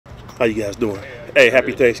How you guys doing? Hey,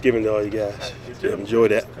 happy Thanksgiving to all you guys. Yeah, enjoy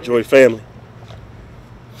that. Enjoy the family.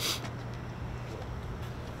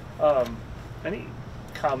 Any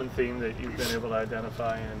common theme that you've been able to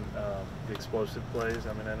identify in the explosive plays?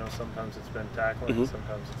 I mean, I know sometimes it's been tackling,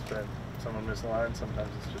 sometimes it's been someone misaligned, sometimes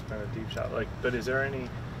it's just been a deep shot. But is there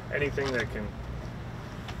anything that can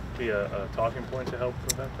be a talking point to help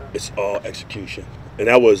prevent that? It's all execution, and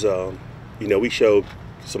that was, we showed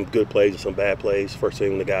some good plays and some bad plays first thing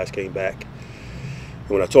when the guys came back. And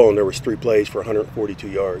when I told them there was 3 plays for 142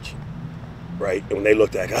 yards, right? And when they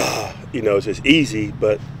looked like, it's just easy,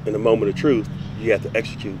 but in the moment of truth, you have to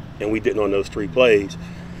execute. And we didn't on those 3 plays.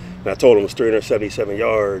 And I told them it was 377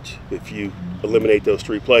 yards. If you eliminate those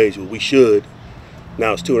 3 plays, well, we should.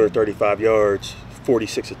 Now it's 235 yards,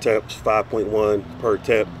 46 attempts, 5.1 per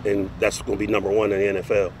attempt, and that's going to be number 1 in the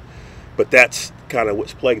NFL. But that's kind of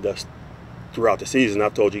what's plagued us throughout the season.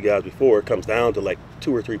 I've told you guys before, it comes down to like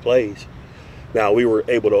 2 or 3 plays. Now, we were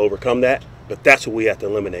able to overcome that, but that's what we have to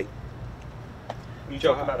eliminate. You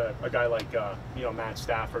talk about a guy like Matt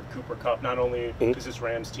Stafford, Cooper Kupp. Not only is this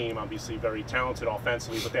Rams team obviously very talented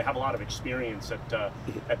offensively, but they have a lot of experience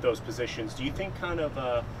at those positions. Do you think kind of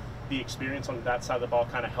the experience on that side of the ball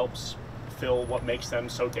kind of helps fill what makes them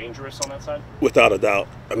so dangerous on that side? Without a doubt.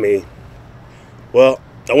 I mean, well,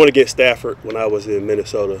 I went against Stafford when I was in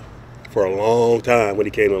Minnesota for a long time when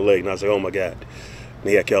he came to the league, and I was like, oh my God. And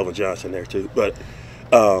he had Kelvin Johnson there too. But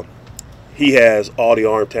he has all the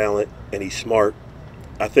arm talent, and he's smart.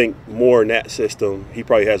 I think more in that system, he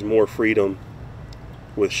probably has more freedom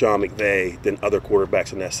with Sean McVay than other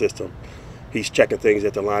quarterbacks in that system. He's checking things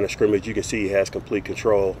at the line of scrimmage. You can see he has complete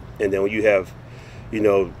control. And then when you have,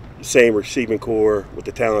 same receiving core with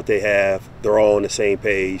the talent they have, they're all on the same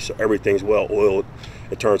page. So everything's well oiled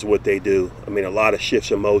in terms of what they do. I mean, a lot of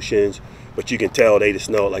shifts and motions, but you can tell they just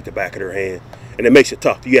know it like the back of their hand. And it makes it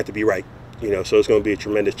tough. You have to be right, so it's going to be a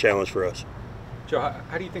tremendous challenge for us. Joe,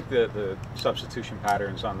 how do you think the substitution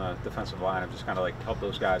patterns on the defensive line have just kind of like helped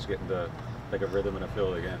those guys get into like a rhythm and a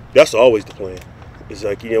feel again? That's always the plan. It's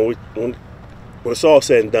like, when it's all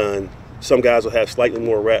said and done, some guys will have slightly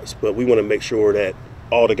more reps, but we want to make sure that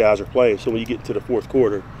all the guys are playing. So when you get into the fourth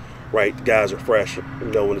quarter, right, the guys are fresh,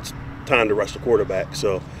 when it's time to rush the quarterback.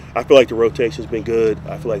 So I feel like the rotation's been good.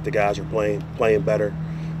 I feel like the guys are playing better.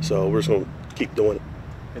 So we're just going to keep doing it.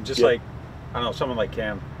 And just like, I don't know, someone like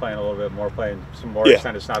Cam playing a little bit more, playing some more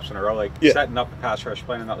extended snaps in a row, setting up the pass rush,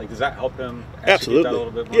 playing that, does that help him execute that a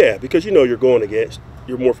little bit more? Yeah, because you're going against,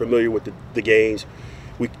 you're more familiar with the games.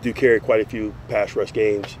 We do carry quite a few pass rush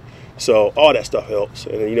games. So all that stuff helps.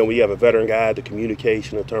 And then, when you have a veteran guy, the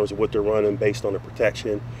communication in terms of what they're running based on the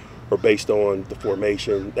protection or based on the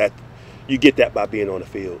formation, that you get that by being on the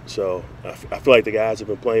field. So I feel like the guys have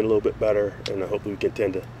been playing a little bit better, and I hope we can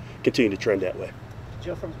continue to trend that way.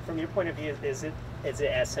 Joe, from your point of view, is it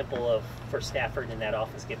as simple for Stafford and that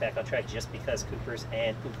offense to get back on track just because Cooper's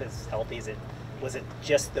healthy? Was it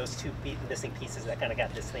just those 2 missing pieces that kind of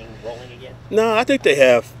got this thing rolling again? No, I think they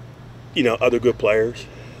have, other good players.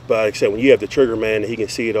 But like I said, when you have the trigger man and he can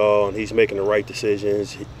see it all and he's making the right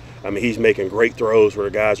decisions, he's making great throws where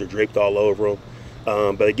the guys are draped all over him.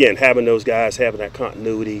 But again, having those guys, having that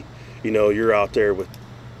continuity, you're out there with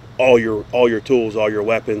all your tools, all your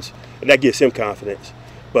weapons, and that gives him confidence.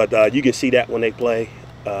 But you can see that when they play.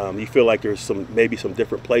 You feel like there's maybe some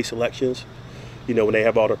different play selections, when they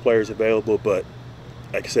have all their players available. But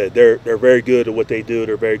like I said, they're very good at what they do.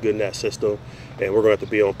 They're very good in that system, and we're going to have to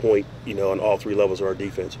be on point, on all 3 levels of our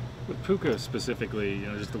defense. With Puka specifically,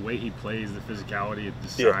 just the way he plays, the physicality, the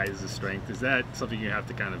size, the strength, is that something you have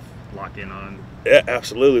to kind of lock in on? Yeah,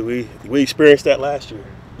 absolutely. We experienced that last year.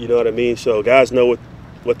 You know what I mean? So guys know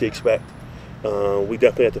what to expect. We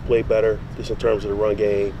definitely have to play better just in terms of the run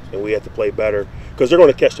game, and we have to play better because they're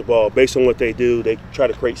going to catch the ball. Based on what they do, they try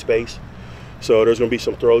to create space. So there's going to be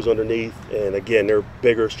some throws underneath, and again, they're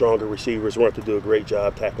bigger, stronger receivers. We're going to have to do a great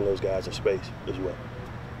job tackling those guys in space as well.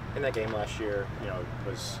 In that game last year,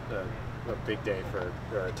 was a big day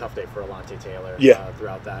or a tough day for Alontae Taylor.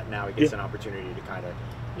 Throughout that, now he gets an opportunity to kind of,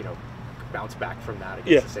 bounce back from that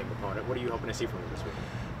against the same opponent. What are you hoping to see from him this week?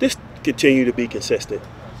 Just continue to be consistent.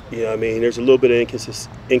 There's a little bit of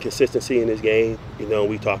inconsistency in his game.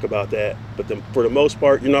 We talk about that. But for the most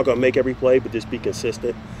part, you're not going to make every play, but just be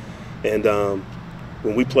consistent. And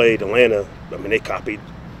when we played Atlanta, they copied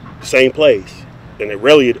the same plays. And they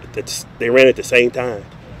ran at the same time.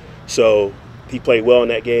 So he played well in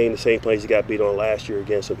that game. The same plays he got beat on last year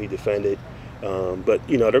against him, he defended. But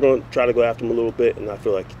you know, they're going to try to go after him a little bit, and I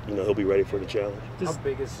feel like, you know, he'll be ready for the challenge. How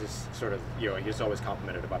big is this sort of, you know, he's always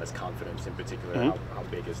complimented about his confidence in particular. How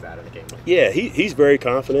big is that in a game like Yeah, he's very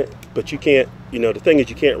confident, but you can't, you know, the thing is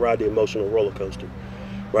you can't ride the emotional roller coaster,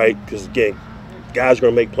 right? Because again, guys are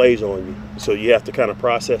going to make plays on you, so you have to kind of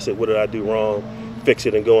process it. What did I do wrong? Fix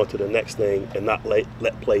it and go on to the next thing, and not let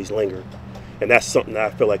plays linger. And that's something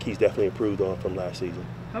that I feel like he's definitely improved on from last season.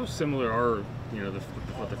 How similar are, you know,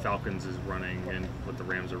 what the Falcons is running and what the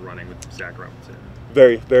Rams are running with Zach Robinson?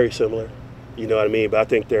 Very, very similar. You know what I mean? But I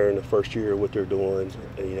think they're in the first year of what they're doing.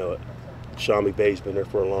 And, you know, Sean McVay's been there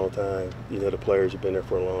for a long time. You know, the players have been there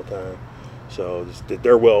for a long time. So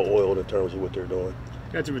they're well oiled in terms of what they're doing.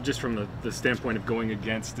 Just from the standpoint of going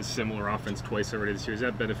against a similar offense twice already this year, is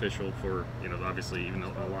that beneficial for, you know, obviously even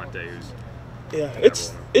Alante, who's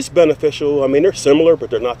it's beneficial. I mean, they're similar, but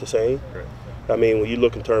they're not the same. Right. I mean, when you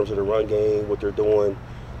look in terms of the run game, what they're doing,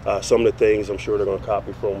 some of the things I'm sure they're going to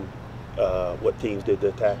copy from what teams did to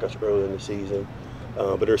attack us early in the season.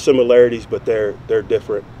 But there are similarities, but they're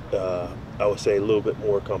different. I would say a little bit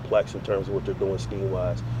more complex in terms of what they're doing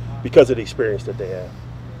scheme-wise because of the experience that they have.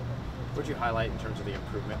 What would you highlight in terms of the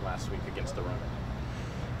improvement last week against the run?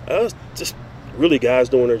 It's just really guys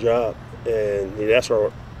doing their job, and you know, that's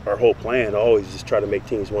our whole plan. Always just try to make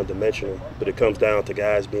teams one-dimensional, but it comes down to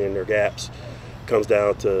guys being in their gaps. It comes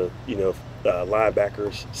down to, you know,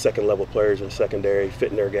 linebackers, second-level players in the secondary,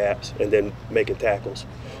 fitting their gaps, and then making tackles.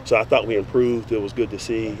 So I thought we improved. It was good to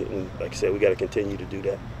see, and like I said, we got to continue to do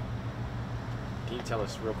that. Can you tell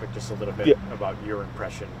us real quick just a little bit about your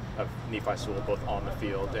impression of Nephi Sewell, both on the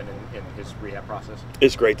field and in his rehab process?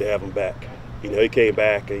 It's great to have him back. You know, he came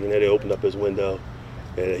back, and, you know, they opened up his window,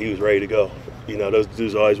 and he was ready to go. You know, those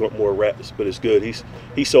dudes always want more reps, but it's good. He's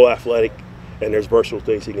so athletic, and there's versatile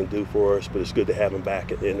things he can do for us, but it's good to have him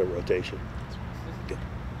back in the rotation. Good.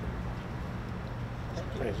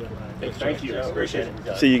 Thank you. Appreciate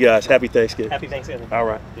it. See you guys. Happy Thanksgiving. Happy Thanksgiving. All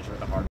right.